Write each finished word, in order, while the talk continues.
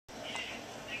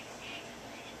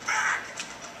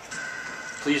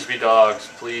Please be dogs.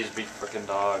 Please be frickin'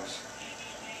 dogs.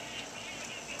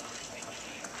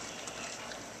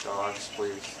 Dogs,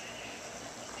 please.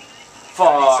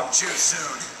 Fuck. Some juice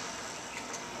soon.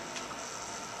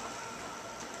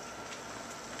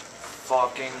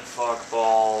 Fucking fuck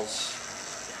balls.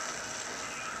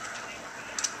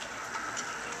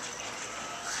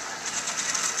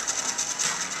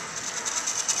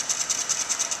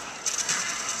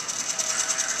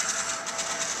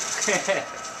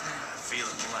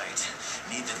 Feeling light.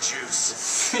 Need the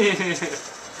juice.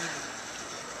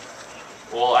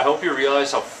 Well, I hope you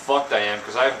realize how fucked I am,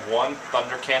 because I have one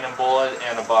thunder cannon bullet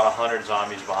and about 100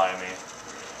 zombies behind me.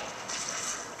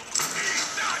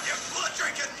 Ease down, you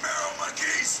blood-drinking marrow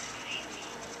monkeys!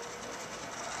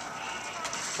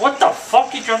 What the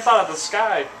fuck? He jumped out of the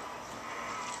sky.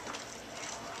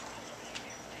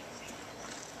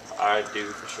 I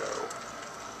do for sure.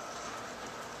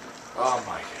 Oh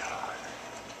my god.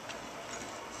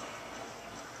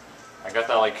 I got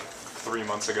that like 3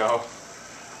 months ago.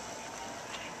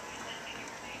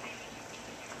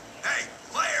 Hey,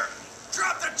 player!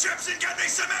 Drop the chips and get me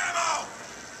some ammo!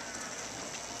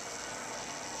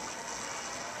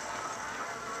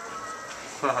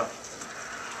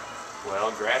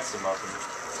 Well, grab some of them.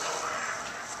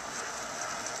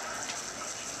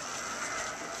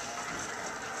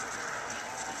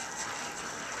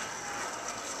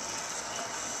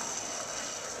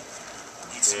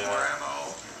 Need some more ammo.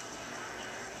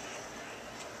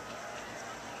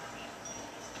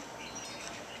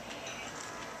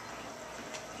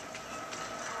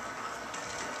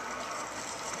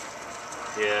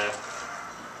 Yeah.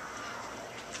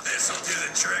 This'll do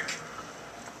the trick.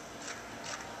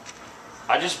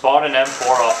 I just bought an M4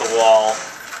 off the wall.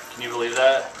 Can you believe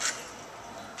that?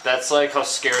 That's like how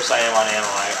scarce I am on ammo.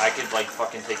 I could like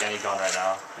fucking take any gun right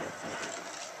now.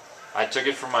 I took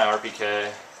it from my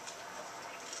RPK.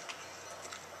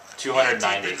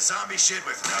 290. Deep in zombie shit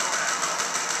with no ammo.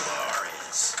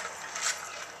 Glorious.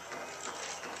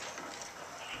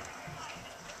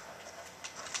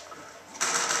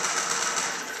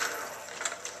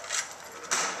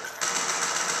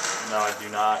 No, I do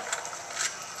not.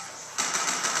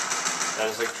 That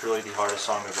is like truly the hardest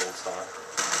song to gold star.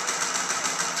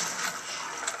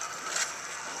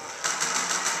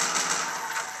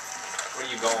 Where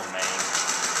you going, man?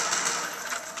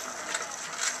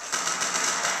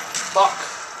 Fuck!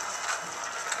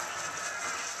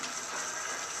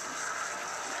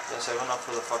 Yes, I went up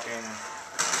for the fucking...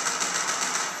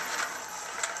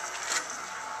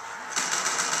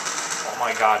 Oh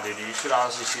my god, dude, you should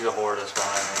honestly see the horde that's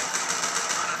behind me.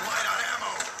 Running light on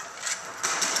ammo.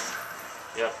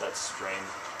 Yep, that's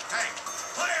strained. Hey,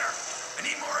 player! I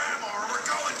need more ammo or we're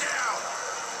going down!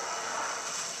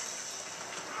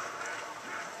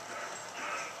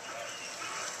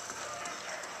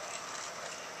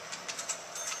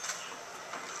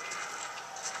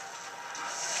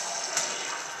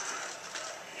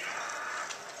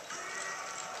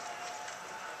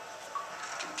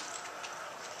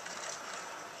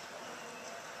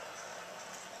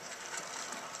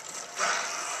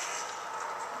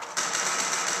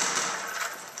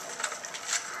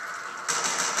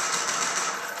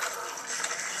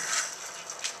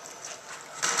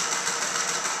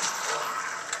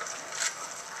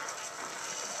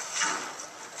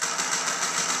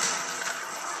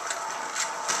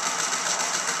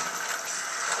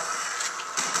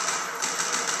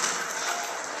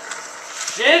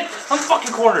 Shit! I'm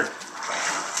fucking cornered!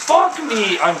 Fuck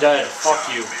me! I'm dead.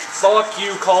 Fuck you. Fuck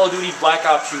you, Call of Duty Black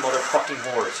Ops, you motherfucking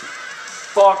whores.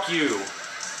 Fuck you.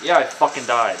 Yeah, I fucking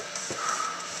died.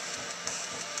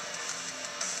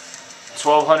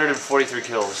 1,243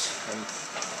 kills. And,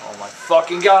 oh my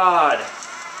fucking god!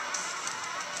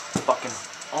 Fucking,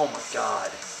 oh my god.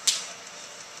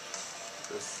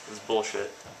 This is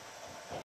bullshit.